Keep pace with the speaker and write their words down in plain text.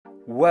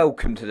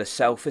Welcome to the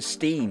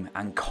Self-Esteem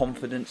and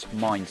Confidence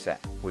Mindset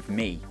with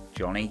me,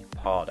 Johnny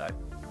Pardo.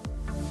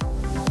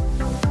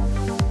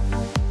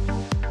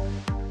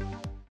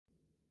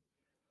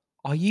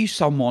 Are you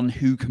someone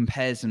who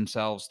compares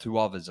themselves to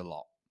others a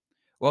lot?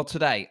 Well,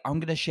 today I'm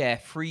going to share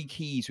 3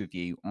 keys with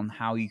you on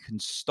how you can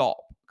stop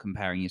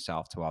comparing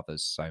yourself to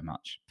others so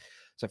much.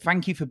 So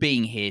thank you for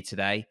being here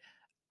today,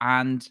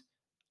 and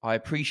I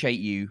appreciate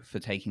you for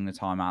taking the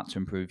time out to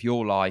improve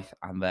your life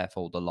and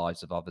therefore the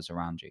lives of others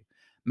around you.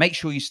 Make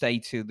sure you stay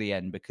till the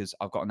end because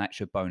I've got an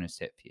extra bonus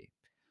tip for you.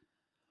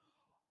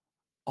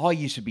 I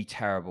used to be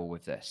terrible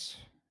with this.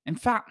 In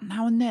fact,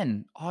 now and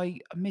then, I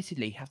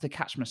admittedly have to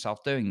catch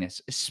myself doing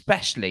this,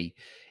 especially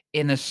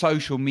in a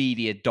social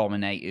media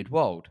dominated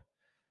world.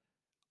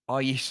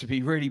 I used to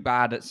be really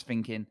bad at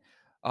thinking,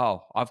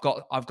 "Oh, I've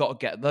got to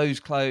get those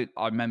clothes."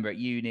 I remember at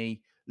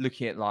uni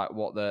looking at like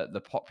what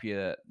the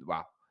popular,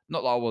 well,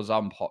 not that I was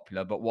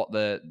unpopular, but what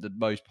the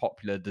most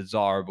popular,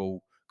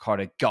 desirable kind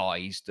of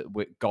guys that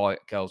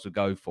girls would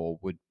go for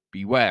would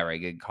be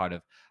wearing and kind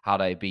of how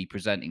they'd be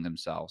presenting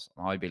themselves.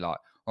 And I'd be like,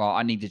 "Well,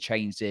 I need to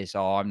change this.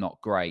 Oh, I'm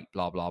not great."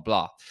 Blah blah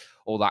blah.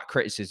 All that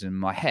criticism in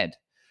my head.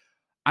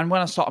 And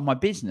when I started my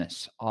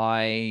business,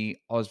 I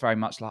was very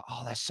much like,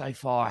 "Oh, they're so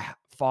far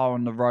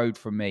on the road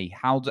from me.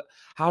 How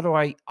do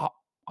I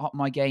up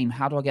my game?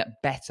 How do I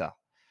get better?"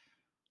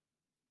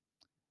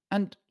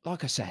 And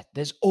like I said,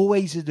 there's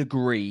always a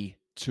degree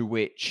to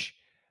which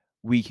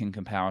we can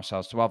compare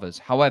ourselves to others.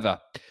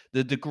 However,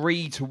 the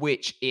degree to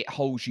which it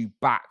holds you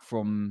back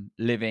from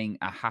living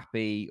a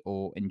happy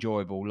or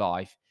enjoyable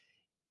life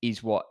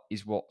is what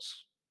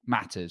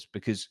matters,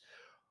 because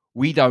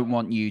we don't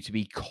want you to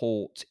be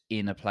caught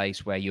in a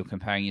place where you're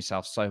comparing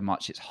yourself so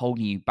much it's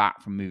holding you back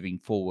from moving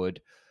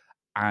forward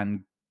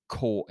and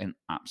caught in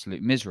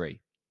absolute misery.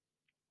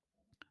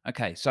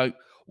 Okay, so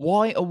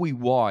why are we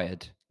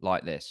wired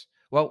like this?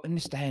 Well, in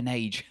this day and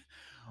age,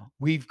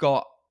 we've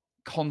got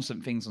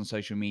constant things on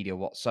social media,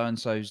 what so and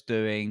so's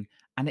doing,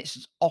 and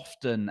it's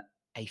often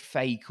a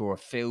fake or a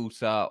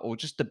filter or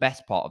just the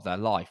best part of their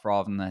life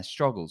rather than their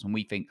struggles. And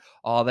we think,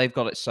 oh, they've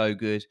got it so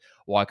good.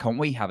 Why can't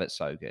we have it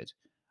so good?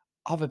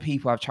 Other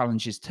people have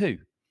challenges too.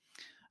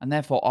 And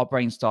therefore, our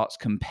brain starts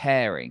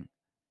comparing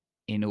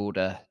in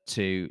order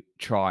to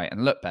try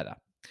and look better.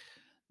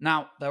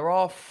 Now, there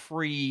are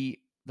three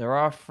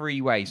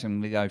ways I'm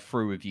going to go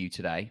through with you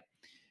today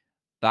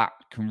that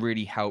can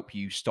really help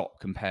you stop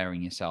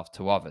comparing yourself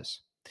to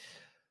others.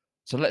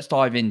 So let's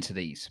dive into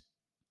these.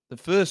 The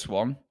first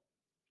one,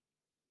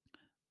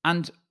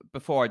 and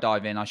before I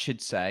dive in, I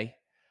should say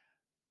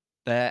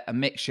they're a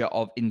mixture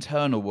of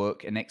internal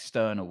work and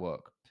external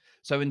work.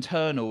 So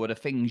internal are the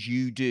things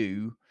you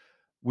do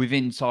with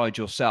inside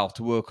yourself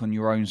to work on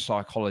your own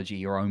psychology,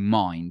 your own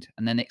mind.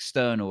 And then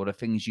external are the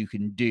things you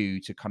can do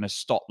to kind of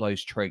stop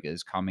those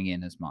triggers coming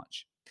in as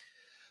much.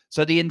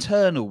 So the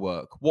internal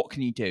work, what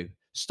can you do?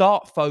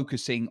 Start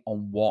focusing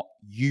on what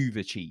you've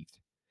achieved.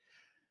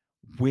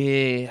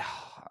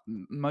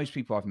 Most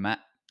people I've met,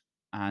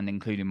 and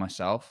including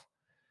myself,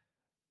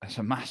 as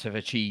a massive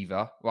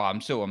achiever. Well, I'm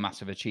still a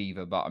massive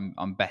achiever, but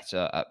I'm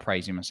better at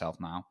praising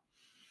myself now.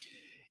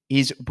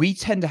 Is we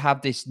tend to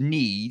have this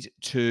need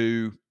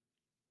to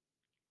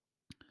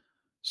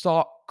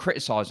start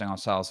criticizing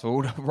ourselves for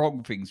all the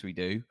wrong things we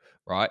do,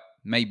 right?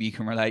 Maybe you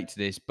can relate to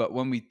this, but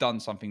when we've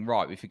done something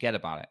right, we forget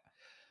about it.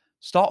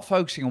 Start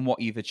focusing on what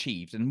you've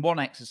achieved. And one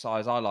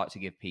exercise I like to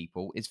give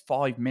people is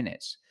 5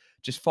 minutes.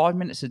 Just 5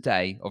 minutes a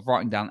day of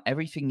writing down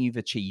everything you've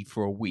achieved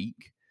for a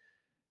week.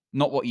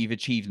 Not what you've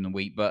achieved in a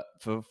week, but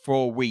for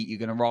a week, you're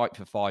going to write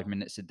for 5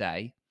 minutes a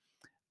day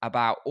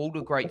about all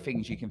the great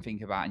things you can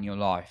think about in your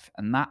life.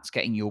 And that's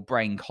getting your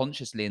brain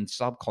consciously and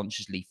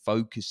subconsciously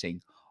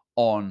focusing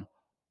on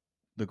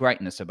the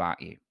greatness about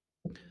you.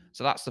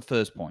 So that's the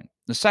first point.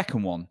 The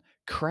second one,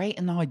 create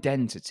an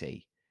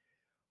identity.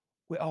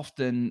 We're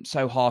often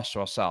so harsh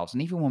to ourselves,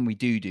 and even when we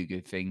do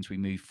good things, we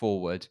move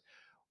forward.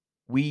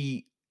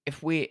 We,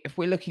 if we're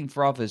looking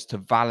for others to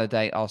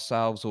validate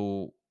ourselves,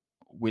 or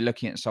we're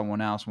looking at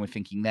someone else and we're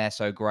thinking they're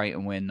so great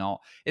and we're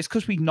not, it's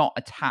because we've not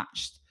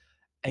attached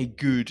a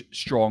good,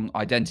 strong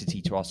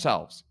identity to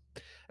ourselves.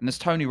 And as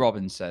Tony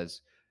Robbins says,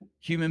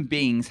 human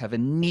beings have a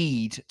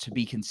need to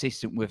be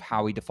consistent with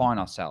how we define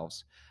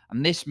ourselves.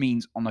 And this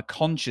means on a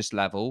conscious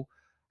level,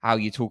 how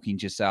you're talking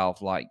to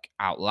yourself, like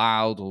out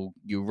loud, or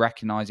you're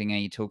recognizing how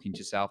you're talking to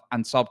yourself,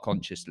 and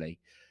subconsciously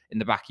in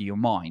the back of your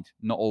mind,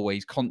 not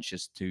always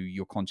conscious to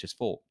your conscious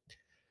thought.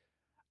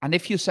 And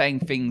if you're saying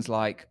things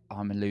like,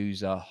 I'm a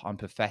loser, I'm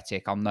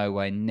pathetic, I'm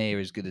nowhere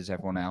near as good as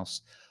everyone else,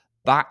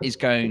 that is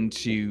going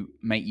to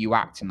make you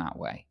act in that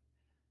way.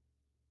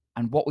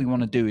 And what we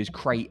want to do is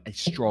create a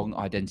strong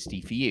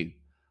identity for you.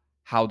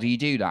 How do you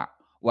do that?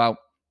 Well,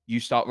 you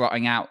start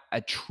writing out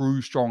a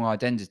true strong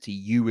identity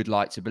you would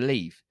like to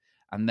believe.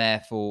 And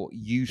therefore,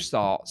 you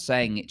start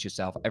saying it to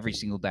yourself every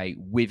single day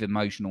with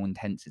emotional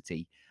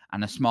intensity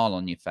and a smile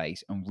on your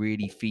face and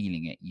really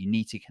feeling it. You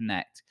need to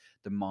connect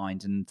the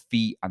mind and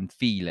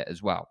feel it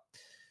as well.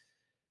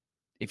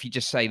 If you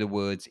just say the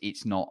words,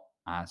 it's not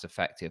as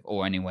effective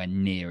or anywhere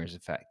near as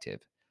effective.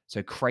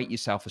 So create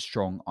yourself a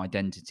strong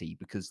identity,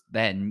 because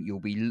then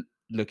you'll be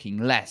looking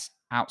less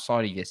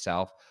outside of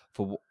yourself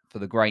for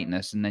the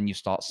greatness, and then you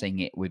start seeing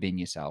it within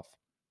yourself.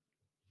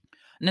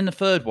 And then the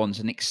third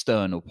one's an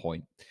external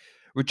point.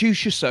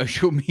 Reduce your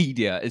social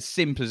media, as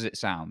simple as it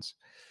sounds.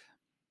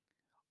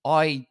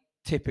 I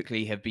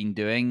typically have been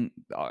doing,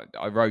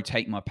 I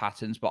rotate my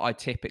patterns, but I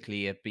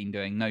typically have been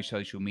doing no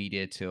social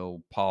media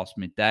till past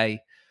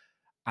midday.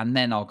 And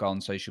then I'll go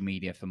on social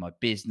media for my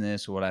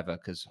business or whatever,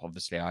 because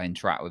obviously I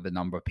interact with a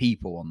number of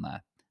people on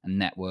there and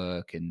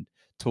network and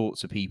talk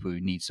to people who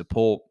need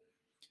support.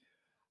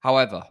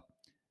 However,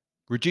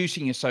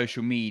 reducing your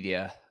social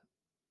media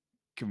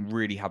can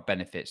really have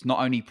benefits, not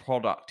only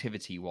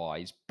productivity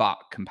wise, but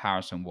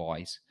comparison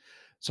wise.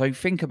 So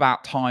think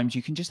about times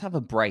you can just have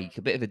a break,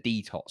 a bit of a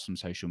detox from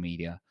social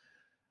media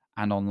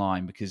and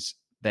online, because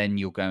then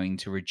you're going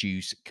to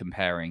reduce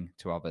comparing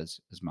to others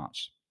as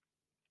much.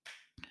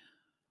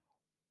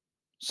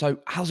 So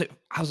how's it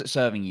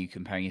serving you,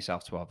 comparing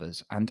yourself to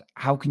others, and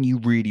how can you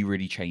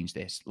really change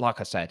this? Like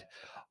I said,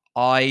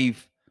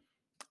 I've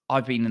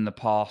been in the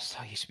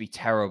past, I used to be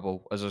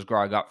terrible as I was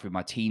growing up through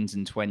my teens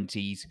and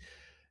 20s,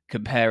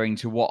 comparing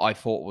to what I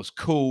thought was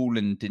cool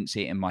and didn't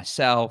see it in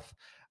myself,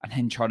 and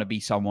then trying to be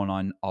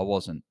someone I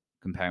wasn't,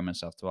 comparing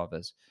myself to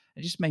others.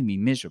 It just made me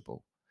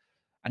miserable.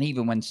 And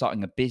even when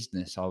starting a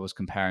business, I was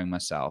comparing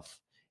myself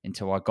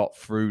until I got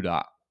through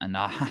that. And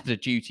I had a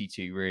duty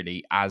to,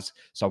 really, as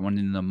someone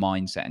in the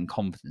mindset and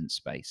confidence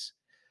space.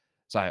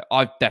 So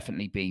I've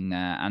definitely been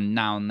there. And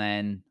now and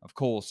then, of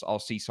course, I'll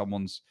see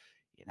someone's,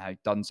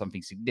 done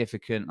something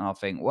significant, and I'll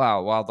think,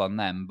 wow, well done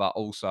them. But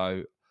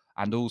also,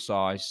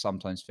 I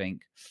sometimes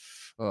think,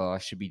 oh, I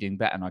should be doing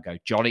better. And I go,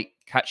 Johnny,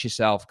 catch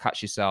yourself.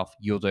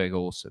 You're doing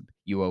awesome.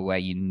 You are where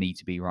you need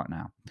to be right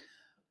now.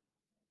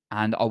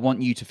 And I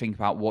want you to think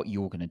about what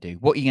you're going to do.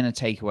 What you're going to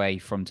take away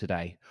from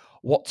today.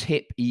 What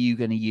tip are you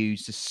going to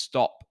use to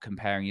stop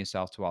comparing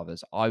yourself to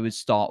others? I would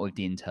start with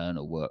the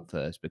internal work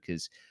first,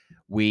 because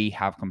we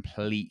have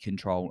complete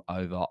control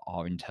over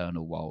our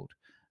internal world.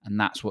 And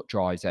that's what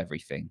drives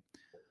everything.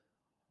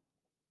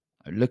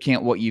 Looking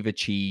at what you've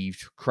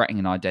achieved, creating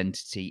an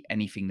identity,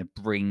 anything to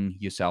bring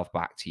yourself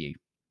back to you.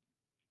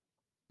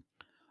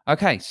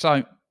 Okay,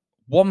 so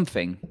one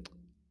thing,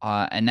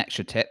 an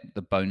extra tip,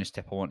 the bonus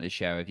tip I wanted to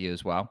share with you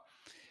as well,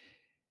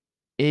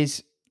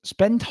 is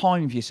spend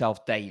time with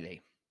yourself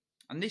daily.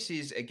 And this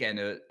is, again,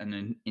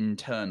 an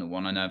internal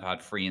one. I know I've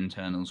had 3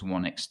 internals and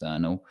 1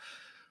 external.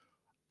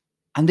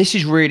 And this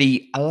is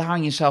really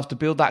allowing yourself to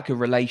build that good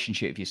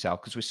relationship with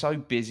yourself, because we're so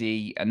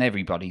busy, and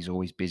everybody's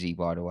always busy,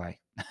 by the way.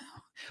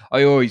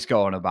 I always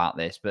go on about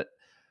this, but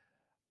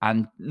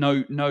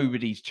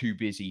nobody's too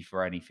busy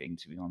for anything,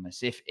 to be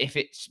honest. If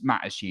it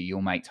matters to you,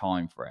 you'll make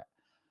time for it.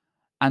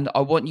 And I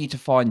want you to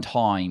find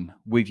time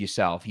with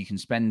yourself. You can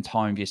spend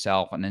time with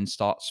yourself and then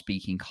start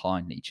speaking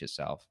kindly to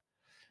yourself,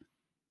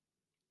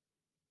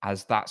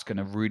 as that's going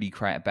to really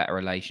create a better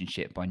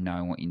relationship by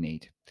knowing what you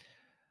need.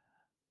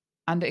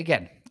 And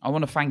again, I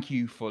want to thank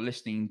you for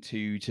listening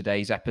to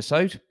today's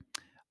episode.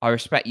 I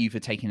respect you for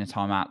taking the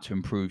time out to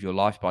improve your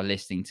life by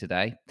listening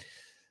today.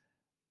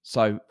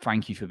 So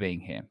thank you for being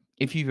here.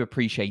 If you've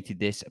appreciated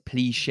this,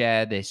 please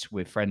share this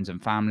with friends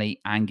and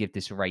family, and give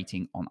this a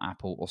rating on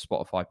Apple or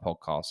Spotify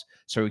podcasts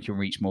so we can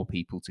reach more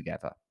people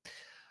together.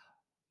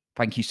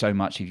 Thank you so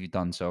much if you've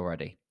done so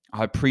already.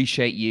 I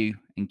appreciate you,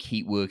 and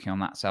keep working on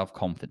that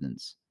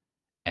self-confidence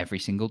every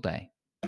single day.